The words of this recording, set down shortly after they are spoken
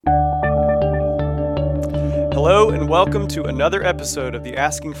Hello and welcome to another episode of the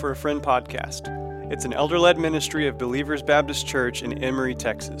Asking for a Friend podcast. It's an elder-led ministry of Believers Baptist Church in Emory,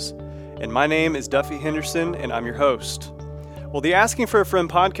 Texas. And my name is Duffy Henderson and I'm your host. Well, the Asking for a Friend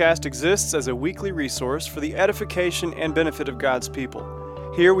podcast exists as a weekly resource for the edification and benefit of God's people.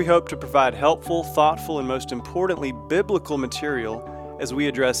 Here we hope to provide helpful, thoughtful, and most importantly, biblical material as we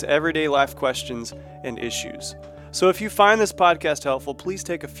address everyday life questions and issues. So if you find this podcast helpful, please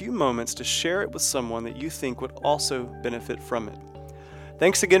take a few moments to share it with someone that you think would also benefit from it.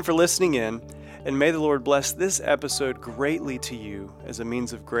 Thanks again for listening in, and may the Lord bless this episode greatly to you as a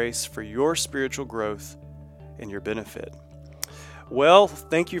means of grace for your spiritual growth and your benefit. Well,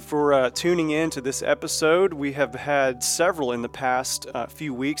 thank you for tuning in to this episode. We have had several in the past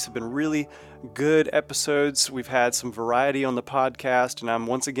few weeks, have been really good episodes. We've had some variety on the podcast, and I'm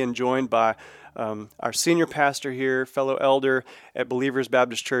once again joined by our senior pastor here, fellow elder at Believers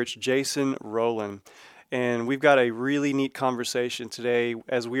Baptist Church, Jason Rowland. And we've got a really neat conversation today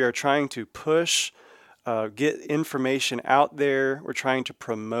as we are trying to push, get information out there. We're trying to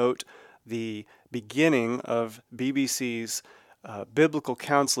promote the beginning of BBC's Biblical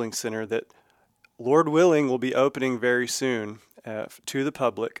Counseling Center that, Lord willing, will be opening very soon to the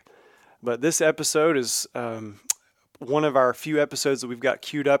public. But this episode is one of our few episodes that we've got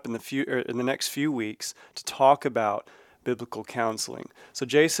queued up in the next few weeks to talk about biblical counseling. So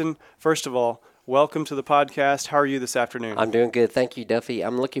Jason, first of all, welcome to the podcast. How are you this afternoon? I'm doing good. Thank you, Duffy.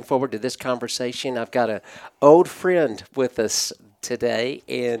 I'm looking forward to this conversation. I've got an old friend with us today,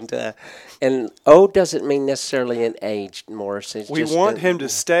 and old doesn't mean necessarily an age, Morris. We want him to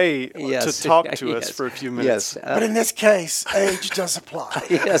stay to talk to us for a few minutes. Yes, but in this case, age does apply.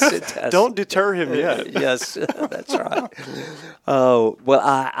 Yes, it does. Don't deter him yet. Yes, that's right. Oh, well,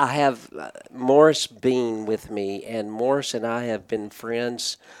 I have Morris Bean with me, and Morris and I have been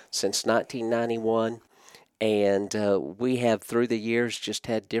friends since 1991. And we have, through the years, just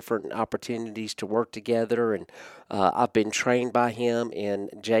had different opportunities to work together. And I've been trained by him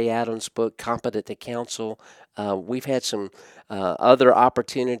in Jay Adams' book, Competent to Counsel. We've had some other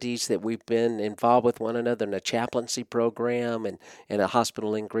opportunities that we've been involved with one another in a chaplaincy program and a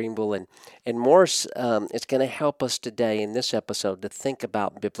hospital in Greenville. And Morris is going to help us today in this episode to think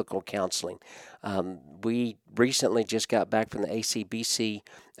about biblical counseling. We recently just got back from the ACBC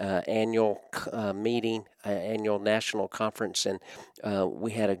annual meeting, annual national conference, and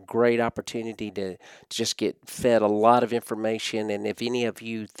we had a great opportunity to just get fed a lot of information. And if any of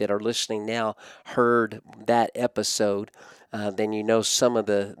you that are listening now heard that episode, then you know some of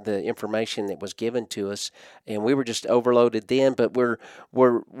the information that was given to us, and we were just overloaded then. But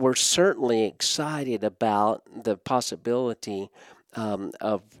we're certainly excited about the possibility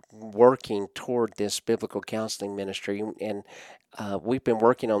of working toward this biblical counseling ministry, and we've been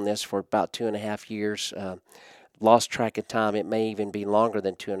working on this for about 2.5 years. Lost track of time. It may even be longer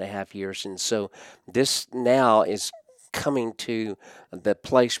than 2.5 years, and so this now is coming to the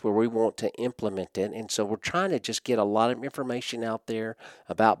place where we want to implement it. And so we're trying to just get a lot of information out there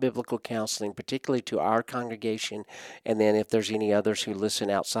about biblical counseling, particularly to our congregation. And then if there's any others who listen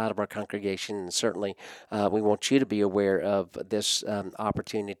outside of our congregation, and certainly we want you to be aware of this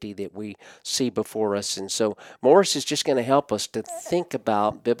opportunity that we see before us. And so Morris is just going to help us to think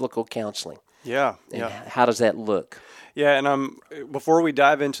about biblical counseling. Yeah. How does that look? Yeah, and before we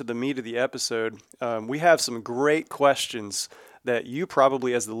dive into the meat of the episode, we have some great questions that you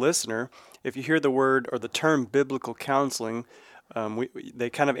probably, as the listener, if you hear the word or the term biblical counseling, they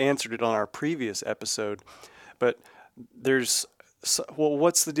kind of answered it on our previous episode. But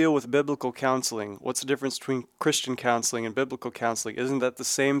what's the deal with biblical counseling? What's the difference between Christian counseling and biblical counseling? Isn't that the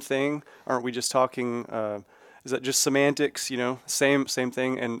same thing? Aren't we just talking? Is that just semantics? Same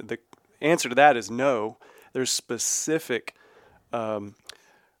thing. And the answer to that is no. There's specific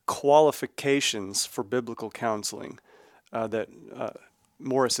qualifications for biblical counseling that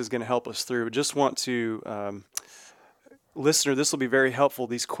Morris is going to help us through. Just want to, listener, this will be very helpful.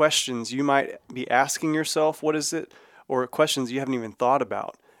 These questions you might be asking yourself, what is it? Or questions you haven't even thought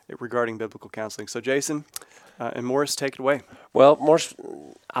about regarding biblical counseling. So Jason and Morris, take it away. Well, Morris,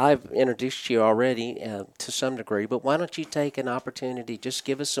 I've introduced you already to some degree, but why don't you take an opportunity, just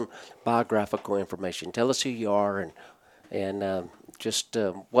give us some biographical information. Tell us who you are and just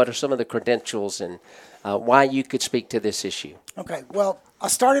what are some of the credentials and why you could speak to this issue. Okay, well, I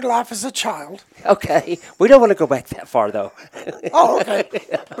started life as a child. Okay, we don't want to go back that far, though. Oh, okay.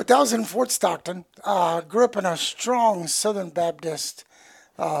 But that was in Fort Stockton. Grew up in a strong Southern Baptist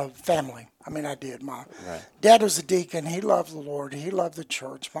family. I did. My dad was a deacon. He loved the Lord. He loved the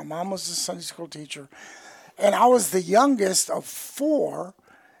church. My mom was a Sunday school teacher. And I was the youngest of 4.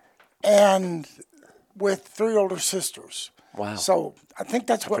 And with 3 older sisters. Wow. So I think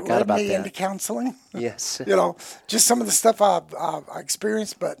that's what led me into counseling. Yes. Just some of the stuff I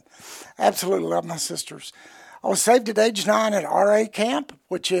experienced, but I absolutely love my sisters. I was saved at age 9 at RA camp,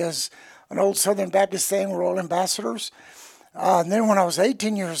 which is an old Southern Baptist thing, Royal Ambassadors. And then when I was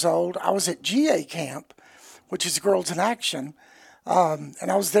 18 years old, I was at GA camp, which is Girls in Action.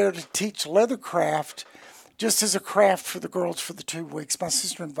 And I was there to teach leathercraft just as a craft for the girls for the 2 weeks. My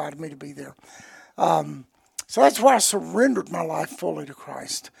sister invited me to be there. So that's where I surrendered my life fully to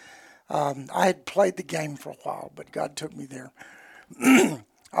Christ. I had played the game for a while, but God took me there.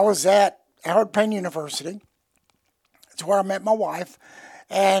 I was at Howard Payne University. It's where I met my wife.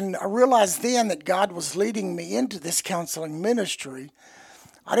 And I realized then that God was leading me into this counseling ministry.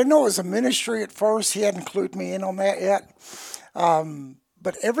 I didn't know it was a ministry at first. He hadn't clued me in on that yet.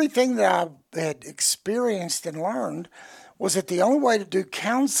 But everything that I had experienced and learned was that the only way to do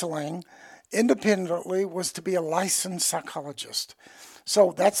counseling independently was to be a licensed psychologist.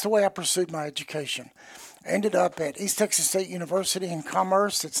 So that's the way I pursued my education. I ended up at East Texas State University in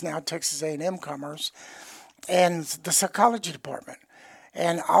Commerce. It's now Texas A&M Commerce, and the psychology department.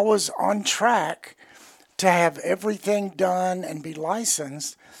 And I was on track to have everything done and be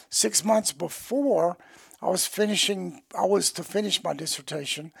licensed 6 months before I was to finish my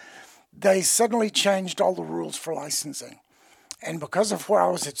dissertation. They suddenly changed all the rules for licensing. And because of where I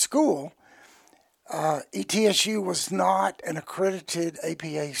was at school, ETSU was not an accredited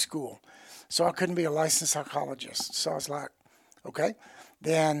APA school. So I couldn't be a licensed psychologist. So I was like, okay,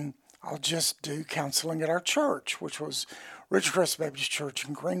 then I'll just do counseling at our church, which was Ridgecrest Baptist Church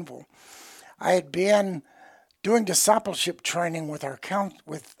in Greenville. I had been doing discipleship training with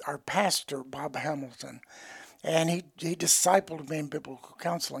our pastor, Bob Hamilton, and he discipled me in biblical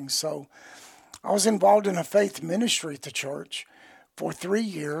counseling. So I was involved in a faith ministry at the church for 3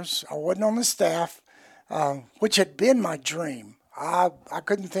 years. I wasn't on the staff, which had been my dream. I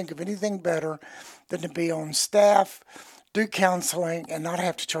couldn't think of anything better than to be on staff, do counseling, and not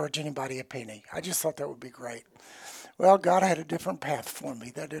have to charge anybody a penny. I just thought that would be great. Well, God had a different path for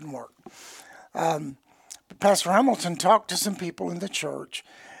me. That didn't work. But Pastor Hamilton talked to some people in the church,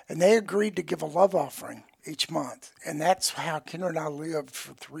 and they agreed to give a love offering each month. And that's how Kendra and I lived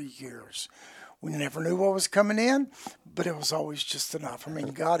for 3 years. We never knew what was coming in, but it was always just enough. I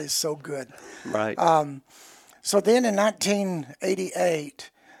mean, God is so good. Right. So then in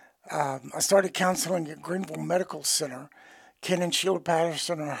 1988, I started counseling at Greenville Medical Center. Ken and Sheila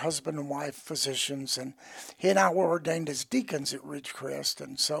Patterson are husband and wife physicians, and he and I were ordained as deacons at Ridgecrest.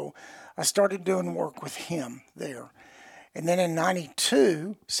 And so I started doing work with him there. And then in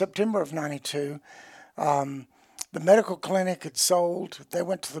 92, September of 92, the medical clinic had sold. They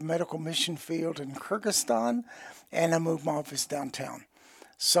went to the medical mission field in Kyrgyzstan, and I moved my office downtown.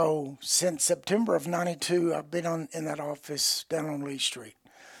 So since September of 92, I've been in that office down on Lee Street.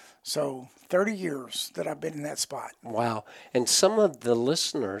 So 30 years that I've been in that spot. Wow. And some of the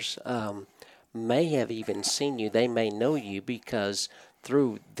listeners may have even seen you. They may know you because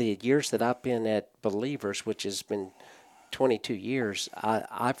through the years that I've been at Believers, which has been 22 years,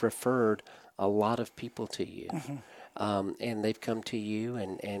 I've referred a lot of people to you. Mm-hmm. And they've come to you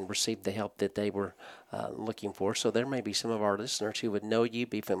and received the help that they were looking for. So there may be some of our listeners who would know you,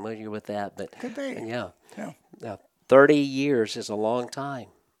 be familiar with that. But could be. Yeah. 30 years is a long time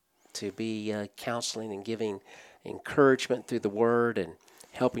to be counseling and giving encouragement through the Word and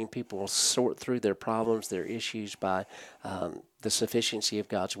helping people sort through their problems, their issues by the sufficiency of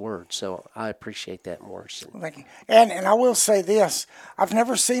God's Word. So I appreciate that, Morrison. Thank you. And I will say this. I've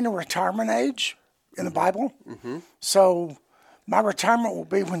never seen a retirement age in the Bible. Mm-hmm. So my retirement will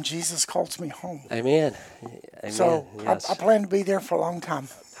be when Jesus calls me home. Amen. So yes. I plan to be there for a long time.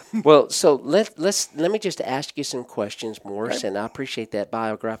 Well, so let me just ask you some questions, Morris, okay. And I appreciate that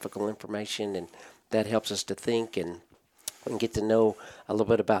biographical information, and that helps us to think and get to know a little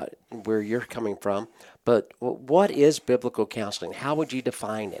bit about where you're coming from. But what is biblical counseling? How would you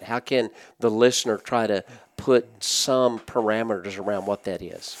define it? How can the listener try to put some parameters around what that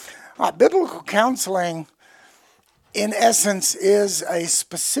is? Biblical counseling, in essence, is a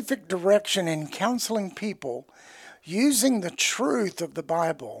specific direction in counseling people using the truth of the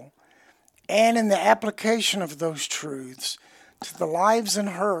Bible and in the application of those truths to the lives and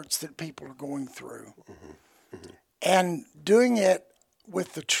hurts that people are going through. Mm-hmm. Mm-hmm. And doing it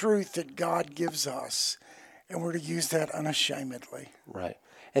with the truth that God gives us. And we're to use that unashamedly. Right.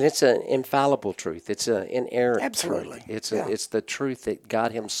 And it's an infallible truth. It's an inerrant Absolutely. truth. It's the truth that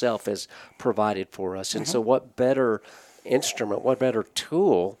God Himself has provided for us. And mm-hmm. so what better instrument, what better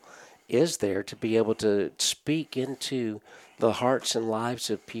tool is there to be able to speak into the hearts and lives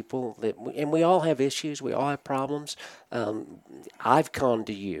of people. And we all have issues. We all have problems. I've come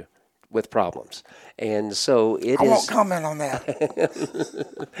to you with problems. And so I won't comment on that.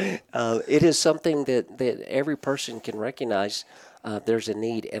 It is something that every person can recognize there's a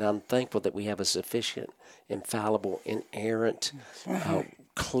need. And I'm thankful that we have a sufficient, infallible, inerrant,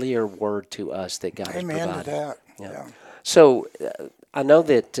 clear word to us that God has provided. Amen to that. Yeah. So I know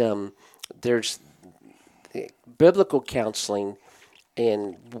that there's biblical counseling,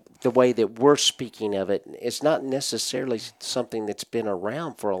 and the way that we're speaking of it is not necessarily something that's been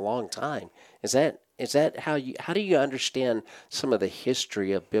around for a long time. Is that how do you understand some of the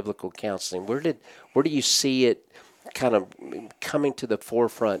history of biblical counseling? Where do you see it kind of coming to the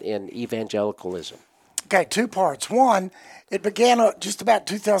forefront in evangelicalism? Okay, two parts. One, it began just about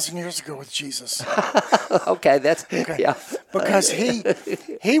 2,000 years ago with Jesus. Okay, that's okay. Yeah. Because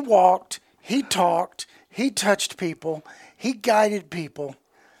he walked, he talked, he touched people, he guided people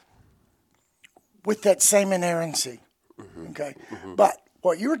with that same inerrancy. Mm-hmm. Okay, but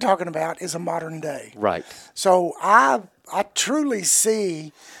what you were talking about is a modern day. Right. So I truly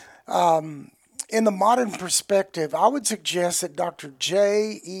see, in the modern perspective, I would suggest that Dr.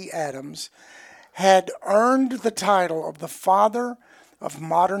 J.E. Adams had earned the title of the father of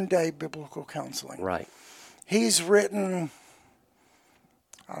modern day biblical counseling. Right. He's written,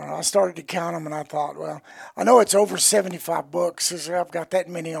 I don't know, I started to count them and I thought, well, I know it's over 75 books. I've got that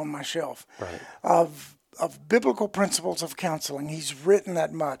many on my shelf. Right. Of biblical principles of counseling. He's written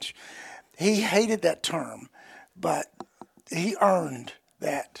that much. He hated that term, but he earned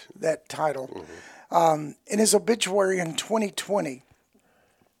that title. Mm-hmm. In his obituary in 2020,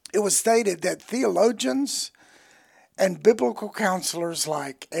 it was stated that theologians and biblical counselors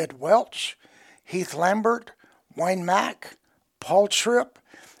like Ed Welch, Heath Lambert, Wayne Mack, Paul Tripp,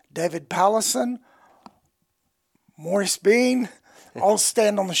 David Pallison, Maurice Bean, all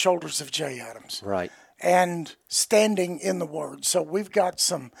stand on the shoulders of J. Adams. Right. And standing in the Word. So we've got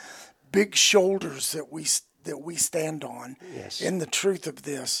some big shoulders that we stand on. Yes. In the truth of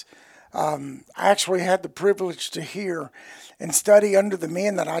this. I actually had the privilege to hear and study under the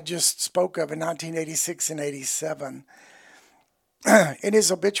men that I just spoke of in 1986 and 87. In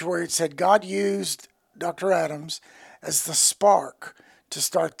his obituary, it said, God used Dr. Adams as the spark to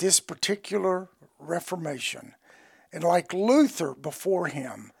start this particular Reformation. And like Luther before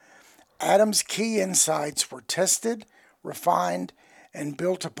him, Adams' key insights were tested, refined, and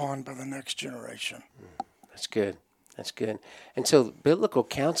built upon by the next generation. That's good. That's good. And so biblical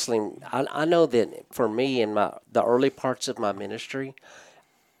counseling, I know that for me in the early parts of my ministry,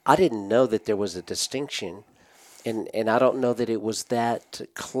 I didn't know that there was a distinction, and I don't know that it was that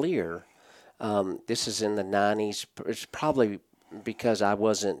clear. This is in the 90s. It's probably because I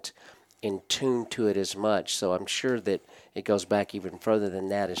wasn't in tune to it as much, so I'm sure that it goes back even further than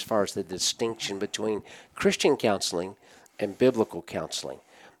that as far as the distinction between Christian counseling and biblical counseling.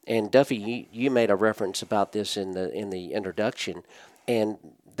 And Duffy, you made a reference about this in the introduction, and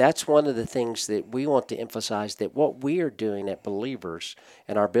that's one of the things that we want to emphasize, that what we are doing at Believers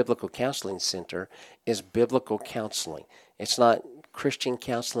and our Biblical Counseling Center is biblical counseling. It's not Christian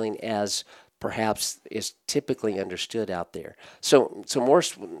counseling as perhaps is typically understood out there. So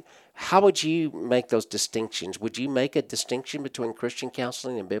Morris, how would you make those distinctions? Would you make a distinction between Christian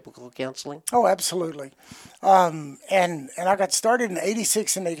counseling and biblical counseling? Oh, absolutely. And I got started in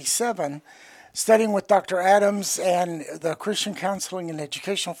 86 and 87 studying with Dr. Adams and the Christian Counseling and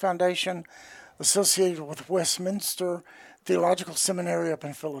Educational Foundation associated with Westminster Theological Seminary up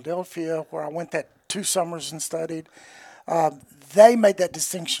in Philadelphia, where I went that 2 summers and studied. They made that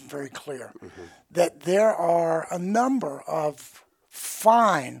distinction very clear, that there are a number of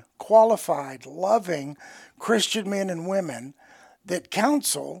fine, qualified, loving Christian men and women that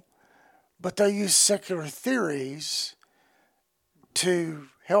counsel, but they use secular theories to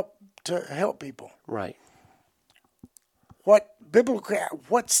help people. Right. What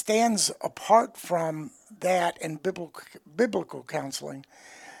stands apart from that and biblical counseling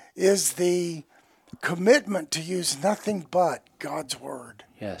is the commitment to use nothing but God's Word.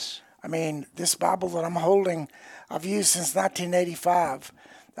 Yes. I mean, this Bible that I'm holding, I've used since 1985.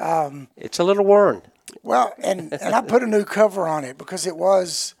 It's a little worn. Well, and I put a new cover on it because it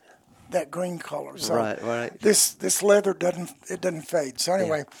was that green color. So right. This leather doesn't fade. So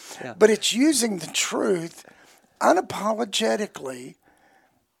anyway, Yeah. But it's using the truth unapologetically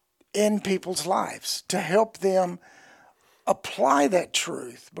in people's lives to help them apply that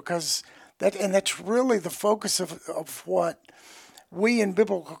truth, because that's really the focus of what we in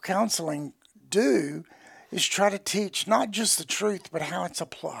biblical counseling do, is try to teach not just the truth, but how it's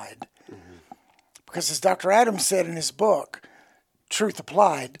applied. Mm-hmm. Because as Dr. Adams said in his book, truth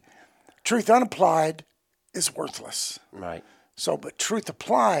applied. Truth unapplied is worthless. Right. So, but truth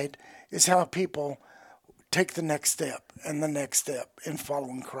applied is how people take the next step and the next step in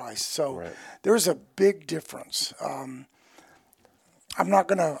following Christ. So there's a big difference. I'm not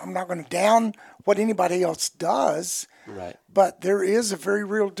gonna down what anybody else does. Right. But there is a very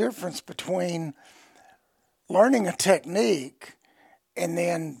real difference between learning a technique and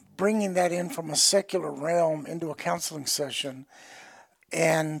then bringing that in from a secular realm into a counseling session,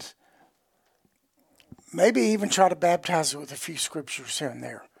 and maybe even try to baptize it with a few scriptures here and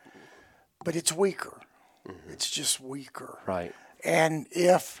there. But it's weaker. It's just weaker. Right. And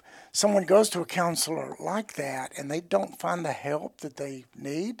if someone goes to a counselor like that and they don't find the help that they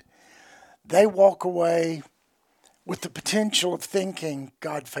need, they walk away with the potential of thinking,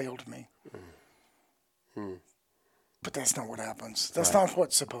 God failed me. But that's not what happens. That's not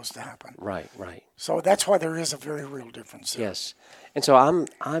what's supposed to happen. Right, right. So that's why there is a very real difference there. Yes. And so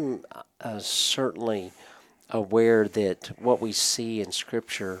I'm certainly aware that what we see in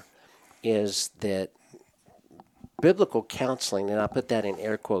Scripture is that biblical counseling, and I put that in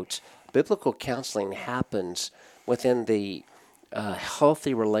air quotes, biblical counseling happens within the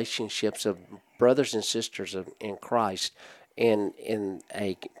healthy relationships of brothers and sisters in Christ in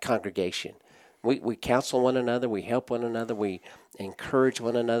a congregation. We counsel one another, we help one another, we encourage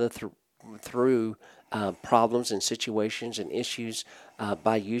one another through problems and situations and issues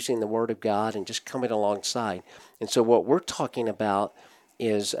by using the Word of God and just coming alongside. And so what we're talking about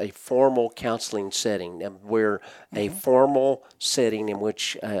is a formal counseling setting, where a formal setting in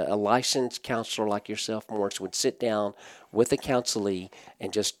which a licensed counselor like yourself, Morris, would sit down with a counselee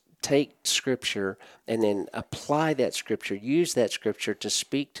and just take Scripture and then apply that Scripture, use that Scripture to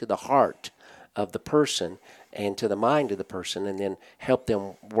speak to the heart of the person and to the mind of the person, and then help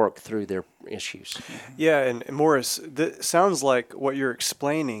them work through their issues. Yeah, and Morris, sounds like what you're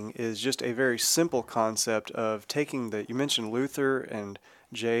explaining is just a very simple concept of taking you mentioned Luther and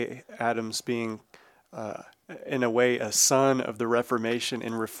J. Adams being, in a way, a son of the Reformation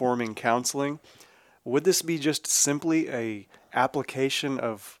in reforming counseling. Would this be just simply a application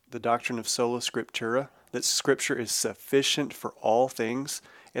of the doctrine of sola scriptura, that Scripture is sufficient for all things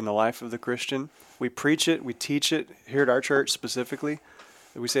in the life of the Christian? We preach it, we teach it here at our church specifically.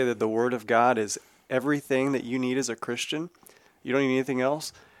 We say that the Word of God is everything that you need as a Christian. You don't need anything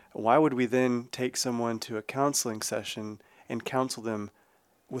else. Why would we then take someone to a counseling session and counsel them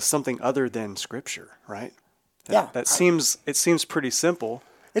with something other than Scripture, right? It seems pretty simple.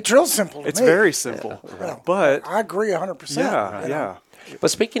 It's real simple to It's me. very simple. Yeah. But I agree 100%. yeah.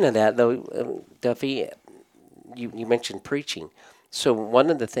 But speaking of that, though, Duffy, you mentioned preaching. So one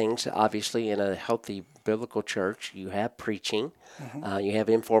of the things, obviously, in a healthy biblical church, you have preaching, you have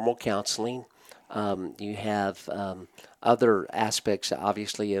informal counseling, you have other aspects,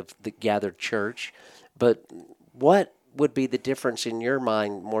 obviously, of the gathered church. But what would be the difference in your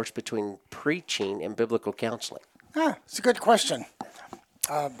mind, Morris, between preaching and biblical counseling? It's a good question.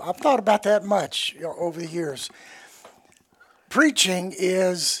 I've thought about that much over the years. Preaching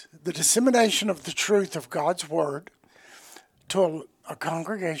is the dissemination of the truth of God's Word to a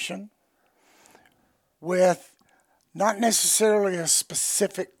congregation with not necessarily a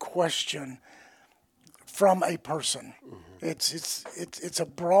specific question from a person. It's a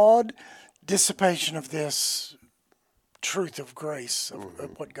broad dissipation of this truth of grace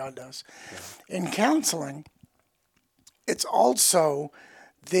of what God does. In counseling, it's also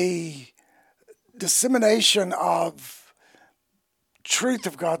the dissemination of truth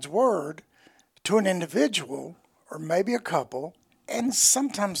of God's Word to an individual, or maybe a couple, and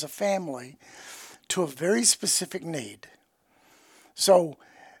sometimes a family, to a very specific need. So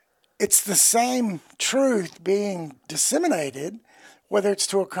it's the same truth being disseminated, whether it's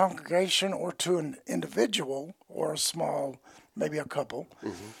to a congregation or to an individual or a small, maybe a couple.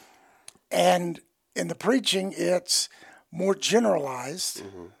 And in the preaching, it's more generalized.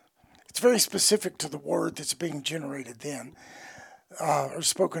 It's very specific to the word that's being generated then, or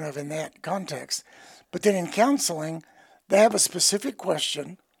spoken of in that context. But then in counseling, they have a specific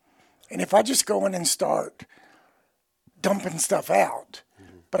question, and if I just go in and start dumping stuff out,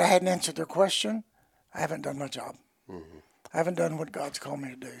 but I hadn't answered their question, I haven't done my job. I haven't done what God's called me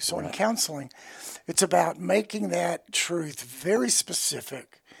to do. So in counseling, it's about making that truth very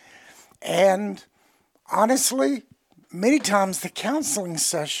specific. And honestly, many times the counseling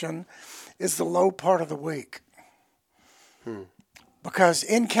session is the low part of the week. Because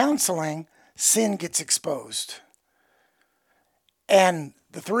in counseling, sin gets exposed. And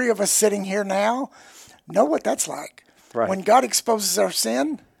the three of us sitting here now know what that's like. Right. When God exposes our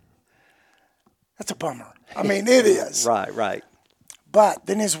sin, that's a bummer. I mean, it is. Right. But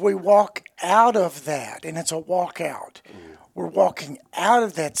then as we walk out of that, and it's a walk out, we're walking out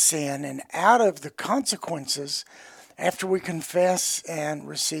of that sin and out of the consequences after we confess and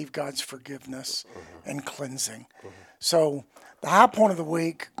receive God's forgiveness and cleansing. So the high point of the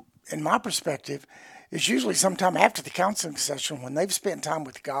week, in my perspective, is usually sometime after the counseling session when they've spent time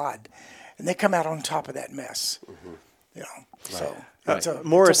with God and they come out on top of that mess. You know, so that's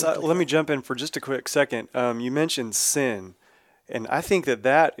Morris, let me jump in for just a quick second. You mentioned sin. And I think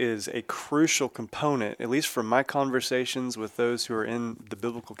that is a crucial component, at least from my conversations with those who are in the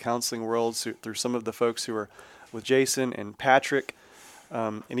biblical counseling world, through some of the folks who are with Jason and Patrick,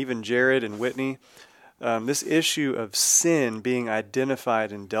 and even Jared and Whitney. This issue of sin being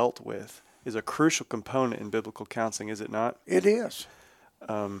identified and dealt with is a crucial component in biblical counseling, is it not? It is.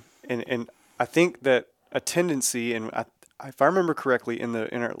 And I think that a tendency, and if I remember correctly, in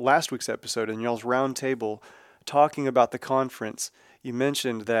our last week's episode, in y'all's round table, talking about the conference, you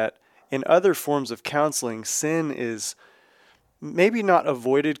mentioned that in other forms of counseling, sin is maybe not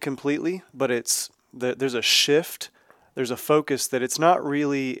avoided completely, but there's a shift, there's a focus that it's not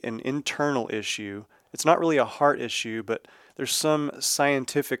really an internal issue, it's not really a heart issue, but there's some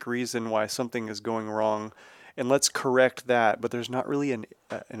scientific reason why something is going wrong, and let's correct that. But there's not really an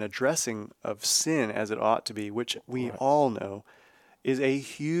addressing of sin as it ought to be, which we all know is a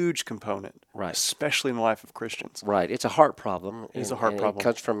huge component, especially in the life of Christians. Right. It's a heart problem. It's a heart problem. It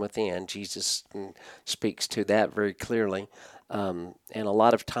comes from within. Jesus speaks to that very clearly. And a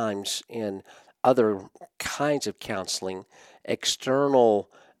lot of times in other kinds of counseling,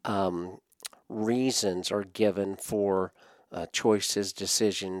 external reasons are given for choices,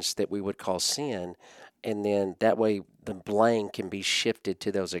 decisions that we would call sin. And then that way the blame can be shifted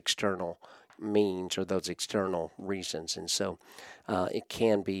to those external means or those external reasons. And so it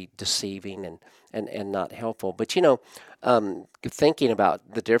can be deceiving and not helpful. But, thinking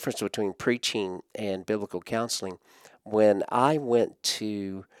about the difference between preaching and biblical counseling, when I went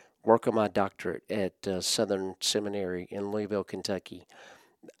to work on my doctorate at Southern Seminary in Louisville, Kentucky,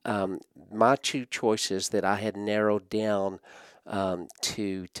 my two choices that I had narrowed down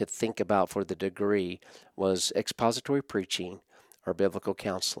to think about for the degree was expository preaching or biblical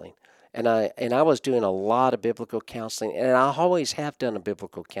counseling. And I was doing a lot of biblical counseling, and I always have done a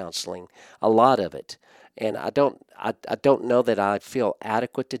biblical counseling, a lot of it. And I don't know that I feel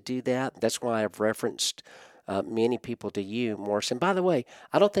adequate to do that. That's why I've referenced many people to you, Morris. And by the way,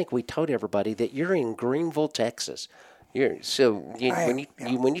 I don't think we told everybody that you're in Greenville, Texas.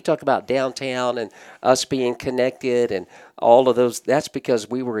 When you talk about downtown and us being connected and all of those, that's because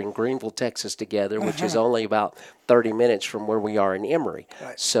we were in Greenville, Texas together, which is only about 30 minutes from where we are in Emory.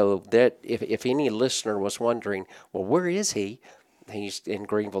 Right. So that if any listener was wondering, well, where is he? He's in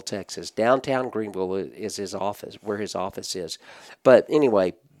Greenville, Texas. Downtown Greenville is his office, where his office is. But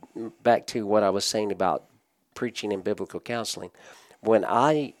anyway, back to what I was saying about preaching and biblical counseling. When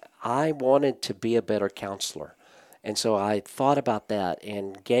I wanted to be a better counselor, and so I thought about that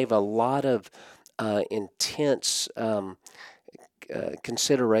and gave a lot of intense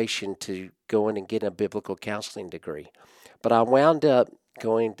consideration to going and getting a biblical counseling degree. But I wound up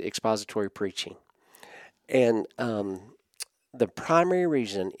going to expository preaching. And the primary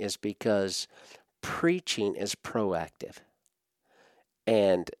reason is because preaching is proactive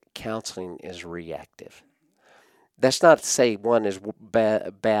and counseling is reactive. That's not to say one is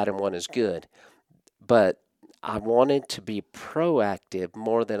bad and one is good, but I wanted to be proactive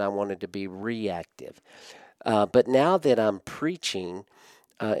more than I wanted to be reactive. But now that I'm preaching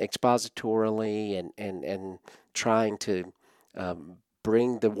expositorily and trying to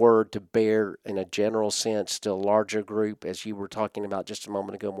bring the word to bear in a general sense to a larger group, as you were talking about just a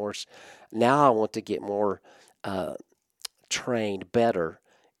moment ago, Morris, now I want to get more trained better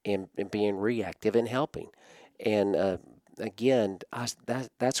in being reactive and helping. And again,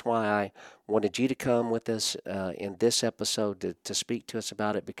 that's why I wanted you to come with us in this episode to speak to us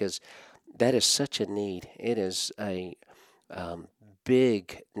about it, because that is such a need. It is a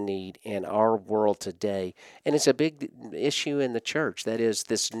big need in our world today, and it's a big issue in the church. That is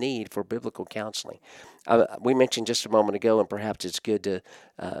this need for biblical counseling. We mentioned just a moment ago, and perhaps it's good to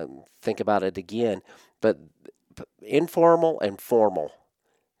think about it again, but informal and formal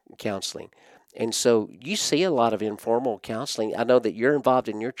counseling. And so you see a lot of informal counseling. I know that you're involved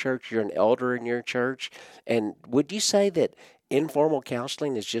in your church. You're an elder in your church. And would you say that informal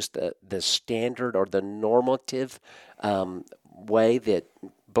counseling is just the standard or the normative way that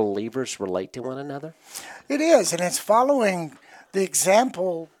believers relate to one another? It is, and it's following the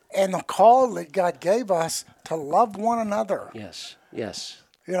example and the call that God gave us to love one another. Yes.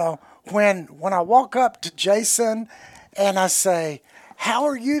 You know, when I walk up to Jason and I say, how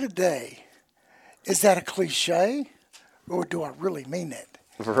are you today? Is that a cliche, or do I really mean it?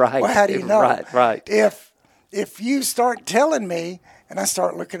 Right. Well, how do you know? Right. If you start telling me and I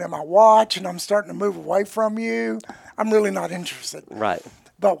start looking at my watch and I'm starting to move away from you, I'm really not interested. Right.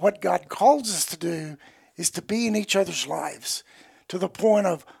 But what God calls us to do is to be in each other's lives to the point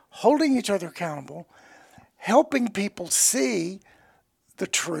of holding each other accountable, helping people see the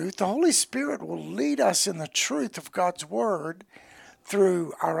truth. The Holy Spirit will lead us in the truth of God's Word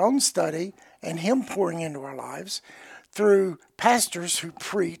through our own study and Him pouring into our lives, through pastors who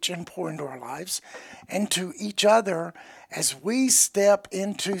preach and pour into our lives, and to each other as we step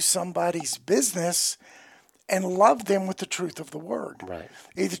into somebody's business and love them with the truth of the Word. Right.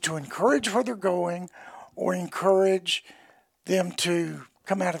 Either to encourage where they're going or encourage them to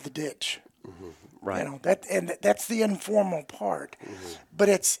come out of the ditch. Right. That's the informal part. But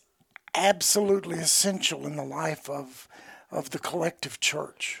it's absolutely essential in the life of the collective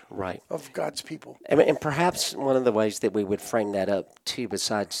church, Right. of God's people. And perhaps one of the ways that we would frame that up, too,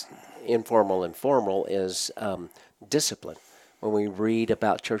 besides informal and formal, is discipline. When we read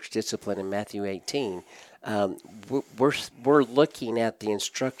about church discipline in Matthew 18, we're looking at the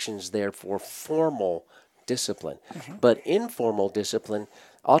instructions there for formal discipline. But informal discipline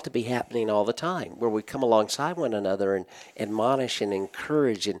ought to be happening all the time, where we come alongside one another and admonish and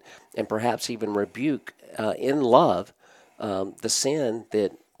encourage and perhaps even rebuke in love the sin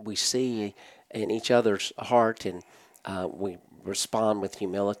that we see in each other's heart, and we respond with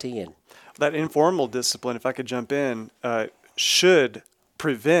humility. And that informal discipline, if I could jump in, should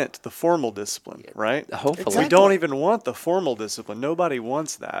prevent the formal discipline, right? Hopefully. Exactly. We don't even want the formal discipline. Nobody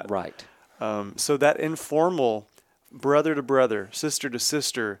wants that. Right. So that informal, brother to brother, sister to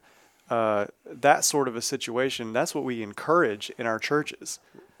sister, that sort of a situation, that's what we encourage in our churches.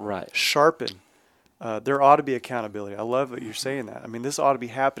 Right. Sharpen. There ought to be accountability. I love that you're saying that. I mean, this ought to be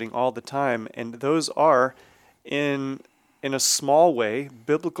happening all the time, and those are, in a small way,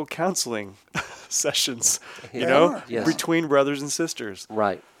 biblical counseling sessions, Yes. between brothers and sisters.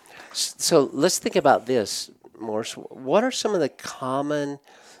 Right. So let's think about this, Morris. What are some of the common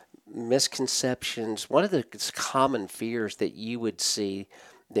misconceptions? What are the common fears that you would see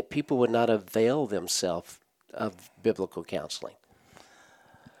that people would not avail themselves of biblical counseling?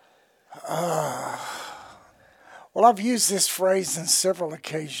 Well, I've used this phrase on several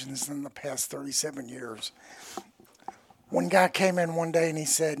occasions in the past 37 years. One guy came in one day and he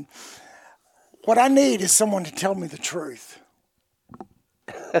said, "What I need is someone to tell me the truth."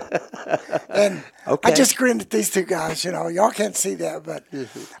 And Okay. I just grinned at these two guys. Y'all can't see that, but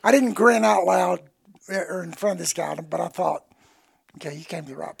I didn't grin out loud or in front of this guy, but I thought, okay, you came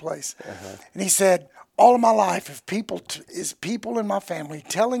to the right place. And he said, all of my life, if people in my family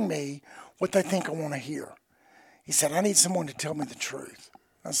telling me what they think I want to hear. He said, I need someone to tell me the truth.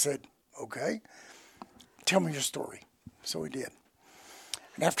 I said, okay, tell me your story. So he did.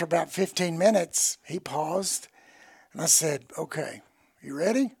 And after about 15 minutes, he paused, and I said, okay, you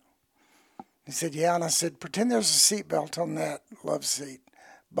ready? He said, yeah. And I said, pretend there's a seatbelt on that love seat.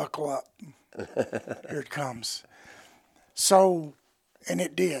 Buckle up. Here it comes. So, and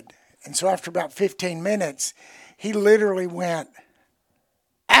it did. And so after about 15 minutes, he literally went,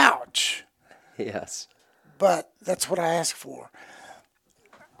 ouch. Yes. But that's what I asked for.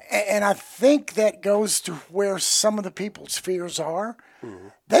 And I think that goes to where some of the people's fears are. Mm-hmm.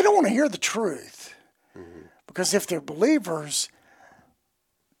 They don't want to hear the truth. Mm-hmm. Because if they're believers,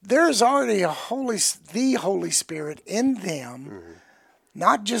 there's already the Holy Spirit in them, mm-hmm.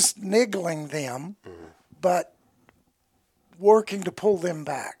 not just niggling them, mm-hmm. but working to pull them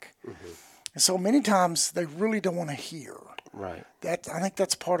back. Mm-hmm. And so many times they really don't want to hear. Right. I think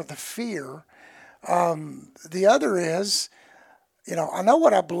that's part of the fear. The other is, I know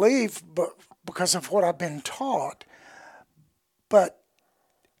what I believe, but because of what I've been taught, but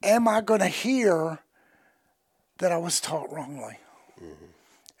am I going to hear that I was taught wrongly? Mm-hmm.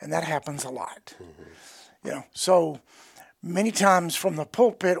 And that happens a lot. Mm-hmm. So many times from the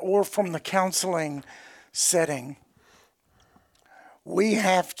pulpit or from the counseling setting, we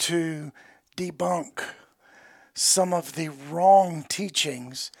have to debunk some of the wrong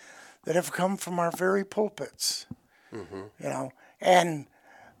teachings that have come from our very pulpits. Mm-hmm. And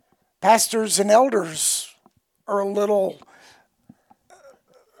pastors and elders are a little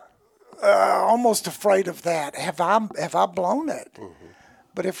almost afraid of that. Have I blown it? Mm-hmm.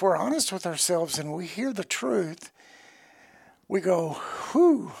 But if we're honest with ourselves and we hear the truth, we go,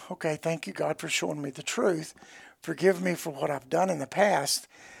 whew, okay, thank you, God, for showing me the truth. Forgive me for what I've done in the past.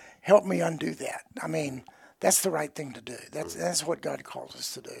 Help me undo that. I mean, that's the right thing to do. That's what God calls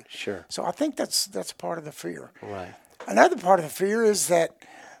us to do. Sure. So I think that's part of the fear. Right. Another part of the fear is that,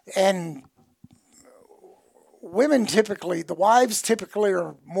 and women typically, the wives typically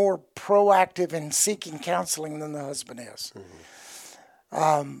are more proactive in seeking counseling than the husband is.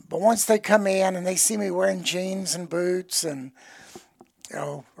 But once they come in and they see me wearing jeans and boots and,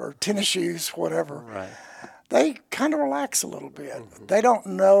 or tennis shoes, whatever, Right. they kind of relax a little bit. They don't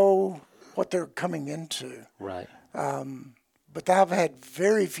know what they're coming into. Right. But I've had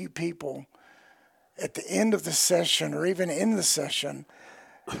very few people at the end of the session or even in the session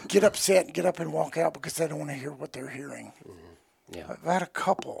get upset and get up and walk out because they don't want to hear what they're hearing. Yeah. I've had a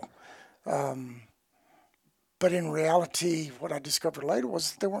couple. But in reality, what I discovered later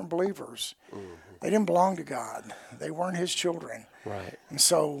was that they weren't believers. They didn't belong to God. They weren't his children. Right. And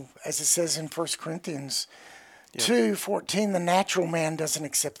so, as it says in 1 Corinthians 2:14, the natural man doesn't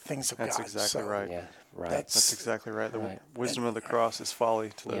accept the things of That's God. exactly right. Yeah. Right. That's exactly right. The Right. wisdom of the cross is folly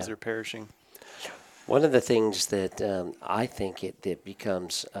to those Yeah. who are perishing. One of the things that I think that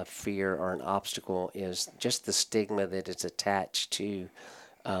becomes a fear or an obstacle is just the stigma that is attached to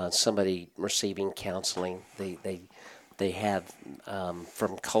somebody receiving counseling. They have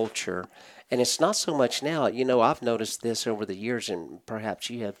from culture, and it's not so much now. I've noticed this over the years, and perhaps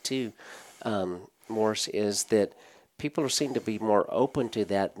you have too, Morris. Is that people seem to be more open to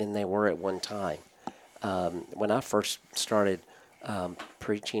that than they were at one time. When I first started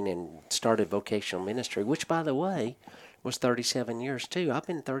preaching and started vocational ministry, which, by the way, was 37 years, too. I've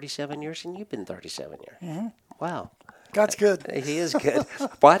been 37 years, and you've been 37 years. Mm-hmm. Wow. God's good. He is good.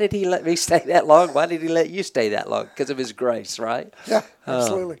 Why did he let me stay that long? Why did he let you stay that long? Because of his grace, right? Yeah,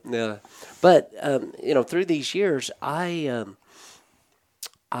 absolutely. Yeah. But, through these years, I've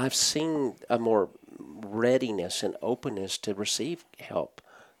seen a more readiness and openness to receive help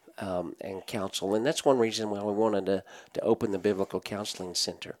and counsel. And that's one reason why we wanted to open the Biblical Counseling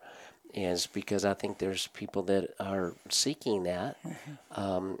Center, is because I think there's people that are seeking that.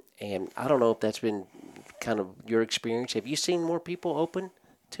 And I don't know if that's been kind of your experience. Have you seen more people open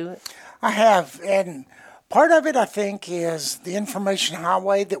to it? I have. And part of it, I think, is the information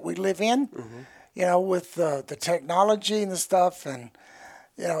highway that we live in, with the technology and the stuff. And,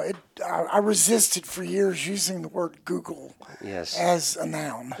 I resisted for years using the word Google as a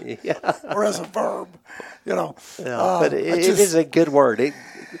noun or as a verb, But it is a good word.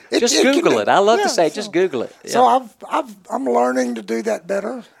 Just Google it. I love to say, just Google it. Yeah. So I'm learning to do that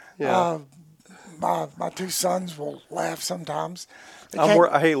better. Yeah. My two sons will laugh sometimes.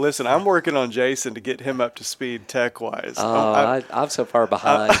 Hey, listen, I'm working on Jason to get him up to speed tech-wise. I'm so far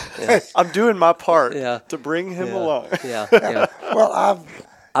behind. I'm doing my part to bring him along. Yeah. Well,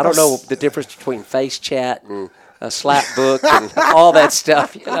 I don't know the difference between Face Chat and a Slapbook and all that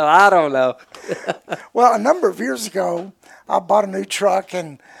stuff. I don't know. Well, a number of years ago, I bought a new truck,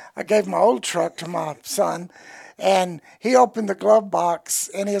 and I gave my old truck to my son, and he opened the glove box,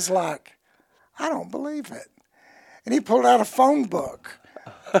 and he was like, I don't believe it. And he pulled out a phone book,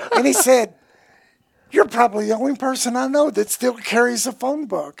 and he said, you're probably the only person I know that still carries a phone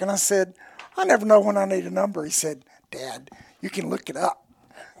book. And I said, I never know when I need a number. He said, Dad, you can look it up.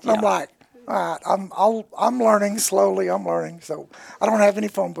 And I'm like, all right, I'm learning slowly. I'm learning. So I don't have any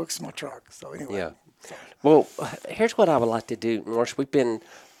phone books in my truck. So anyway. Yeah. Well, here's what I would like to do, Morris. We've been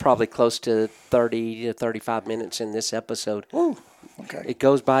probably close to 30 to 35 minutes in this episode. Ooh, okay. It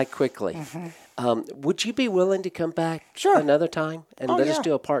goes by quickly. Mm-hmm. Would you be willing to come back another time and let us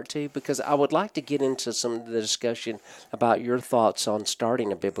do a part 2? Because I would like to get into some of the discussion about your thoughts on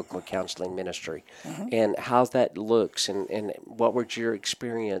starting a biblical counseling ministry and how that looks and what was your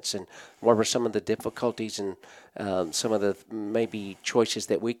experience and what were some of the difficulties and some of the maybe choices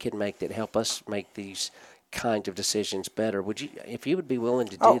that we can make that help us make these kinds of decisions better. Would you, if you would be willing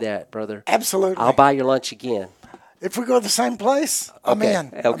to do that, brother? Absolutely. I'll buy your lunch again. If we go to the same place, I'm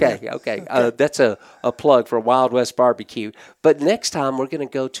in. Okay. That's a plug for Wild West Barbecue. But next time we're going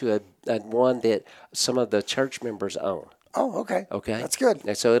to go to a one that some of the church members own. Oh, okay. Okay. That's good.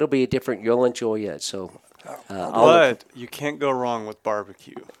 And so it'll be a different. You'll enjoy it. So, but you can't go wrong with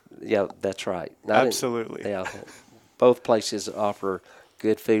barbecue. Yeah, that's right. Absolutely. Both places offer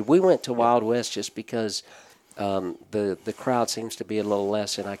good food. We went to Wild West just because the crowd seems to be a little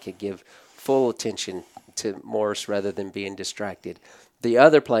less, and I could give full attention to Morris rather than being distracted. The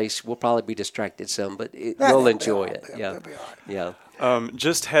other place will probably be distracted some, but you'll enjoy it. Yeah.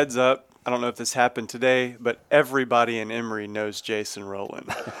 Just heads up, I don't know if this happened today, but everybody in Emory knows Jason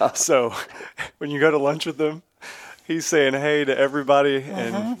Rowland. So when you go to lunch with them, He's saying hey to everybody,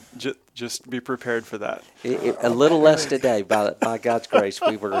 and just be prepared for that. A little less today, by God's grace.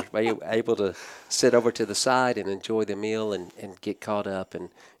 We were able to sit over to the side and enjoy the meal and get caught up. And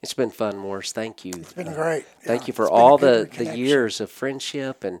it's been fun, Morris. Thank you. It's been great. Thank you for all the years of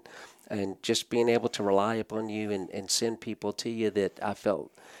friendship and just being able to rely upon you and send people to you that I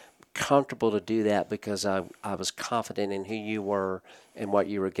felt comfortable to do that because I was confident in who you were and what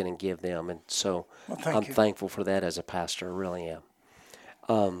you were going to give them. And so I'm thankful for that as a pastor. I really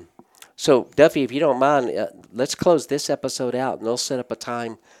am. So, Duffy, if you don't mind, let's close this episode out, and they'll set up a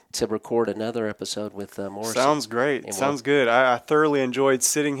time to record another episode with Morris. Sounds great. Sounds good. I thoroughly enjoyed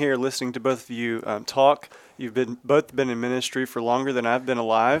sitting here listening to both of you talk. You've both been in ministry for longer than I've been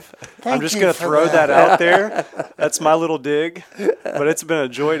alive. I'm just going to throw that out there. That's my little dig. But it's been a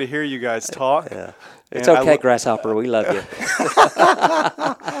joy to hear you guys talk. Yeah. It's okay, Grasshopper. We love you.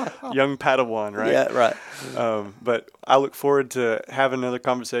 Young Padawan, right? Yeah, right. But I look forward to having another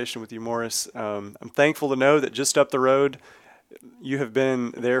conversation with you, Morris. I'm thankful to know that just up the road, you have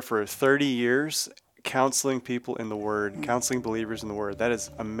been there for 30 years counseling people in the Word, counseling believers in the Word. That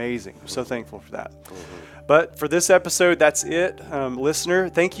is amazing. I'm so thankful for that. But for this episode, that's it. Listener,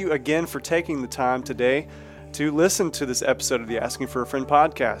 thank you again for taking the time today to listen to this episode of the Asking for a Friend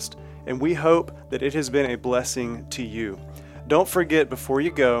podcast. And we hope that it has been a blessing to you. Don't forget, before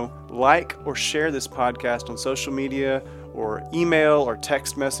you go, like or share this podcast on social media or email or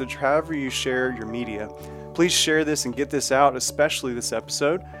text message, however you share your media. Please share this and get this out, especially this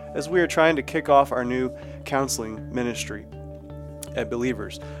episode, as we are trying to kick off our new counseling ministry at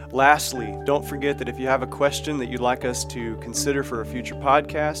Believers. Lastly, don't forget that if you have a question that you'd like us to consider for a future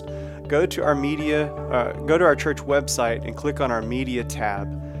podcast, go to our church website and click on our media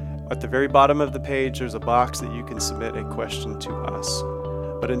tab. At the very bottom of the page, there's a box that you can submit a question to us.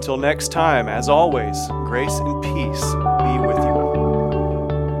 But until next time, as always, grace and peace be with you.